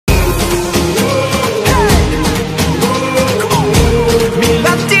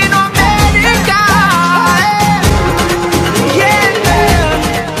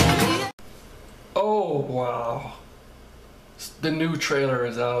new trailer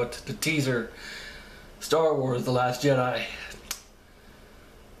is out, the teaser, Star Wars The Last Jedi.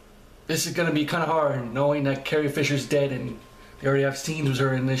 This is gonna be kind of hard, knowing that Carrie Fisher's dead and they already have scenes with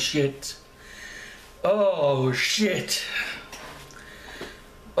her in this shit. Oh shit.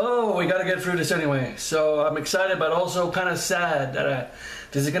 Oh, we gotta get through this anyway. So I'm excited but also kind of sad that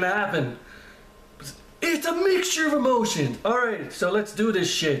this is gonna happen. It's a mixture of emotions. Alright, so let's do this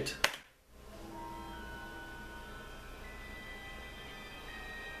shit.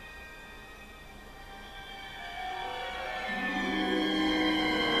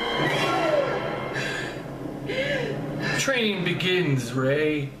 Training begins,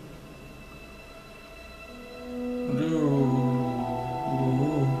 Rey.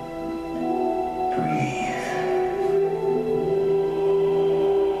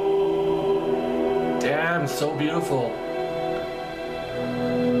 Damn, so beautiful.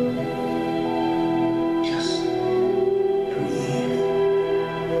 Just breathe.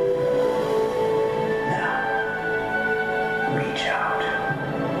 Now, reach out.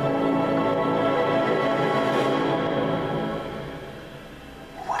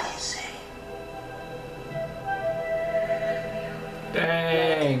 What do you say?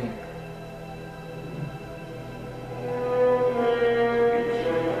 Dang.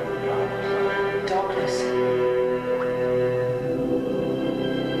 Darkness.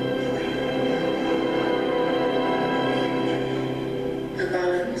 The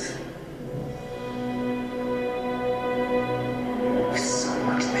balance. It's so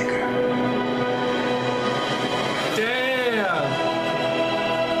much bigger. Damn.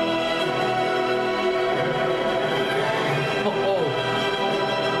 Oh,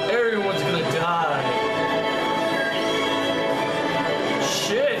 everyone's gonna die.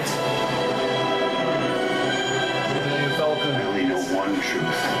 Shit. Millennium I Falcon. only know one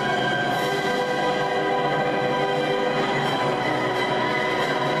truth.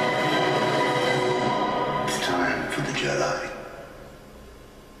 It's time for the Jedi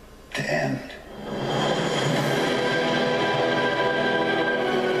to end.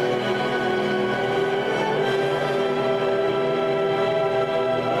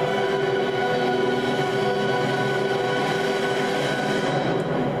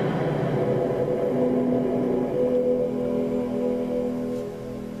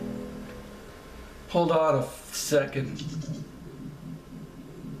 Hold on a second.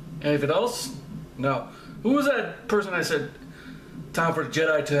 Anything else? No. Who was that person I said time for the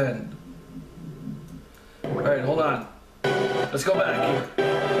Jedi to end? Alright, hold on. Let's go back here.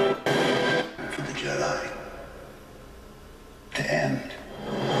 For the Jedi to end.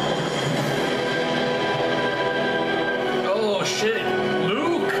 Oh shit,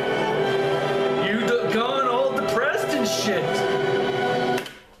 Luke! You gone all depressed and shit.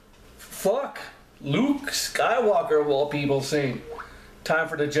 Fuck. Luke Skywalker of all people saying time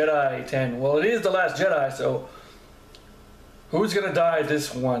for the Jedi to end. Well, it is The Last Jedi, so who's gonna die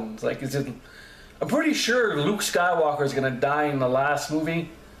this one? Like, is it... I'm pretty sure Luke Skywalker is gonna die in the last movie.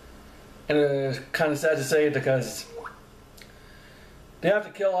 And it's kind of sad to say because they have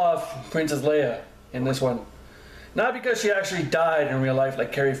to kill off Princess Leia in this one. Not because she actually died in real life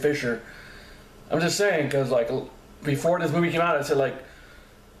like Carrie Fisher. I'm just saying because, like, before this movie came out, I said, like,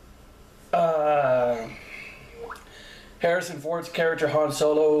 Harrison Ford's character Han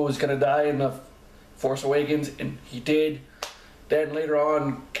Solo was gonna die in the Force Awakens, and he did. Then later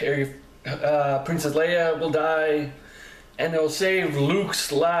on, Princess Leia will die, and they'll save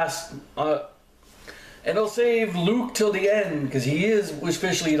Luke's last. And they'll save Luke till the end because he is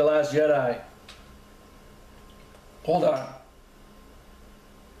officially the last Jedi. Hold on.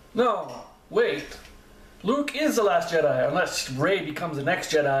 No, wait. Luke is the last Jedi unless Rey becomes the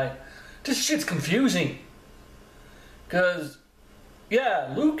next Jedi. This shit's confusing. Because,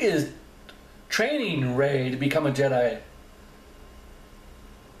 yeah, Luke is training Rey to become a Jedi.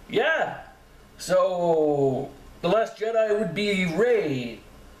 Yeah. So, the last Jedi would be Rey.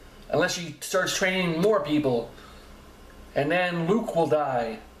 Unless she starts training more people. And then Luke will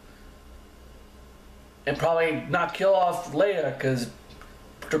die. And probably not kill off Leia, because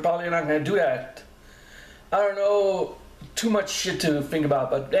they're probably not going to do that. I don't know. Too much shit to think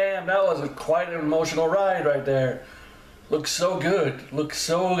about, but damn, that was quite an emotional ride right there. Looks so good. Looks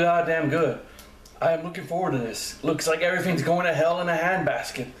so goddamn good. I am looking forward to this. Looks like everything's going to hell in a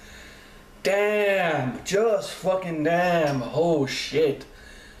handbasket. Damn. Just fucking damn. Oh shit.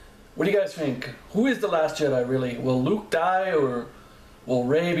 What do you guys think? Who is the last Jedi really? Will Luke die or will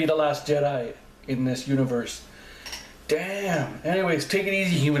Rey be the last Jedi in this universe? Damn. Anyways, take it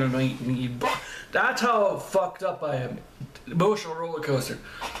easy, human. That's how fucked up I am. Emotional roller coaster.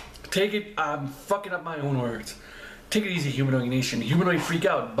 Take it. I'm fucking up my own words. Take it easy, Humanoid Nation. Humanoid Freak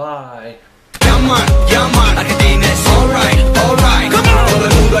Out. Bye. Yaman, Academics. Alright, come on.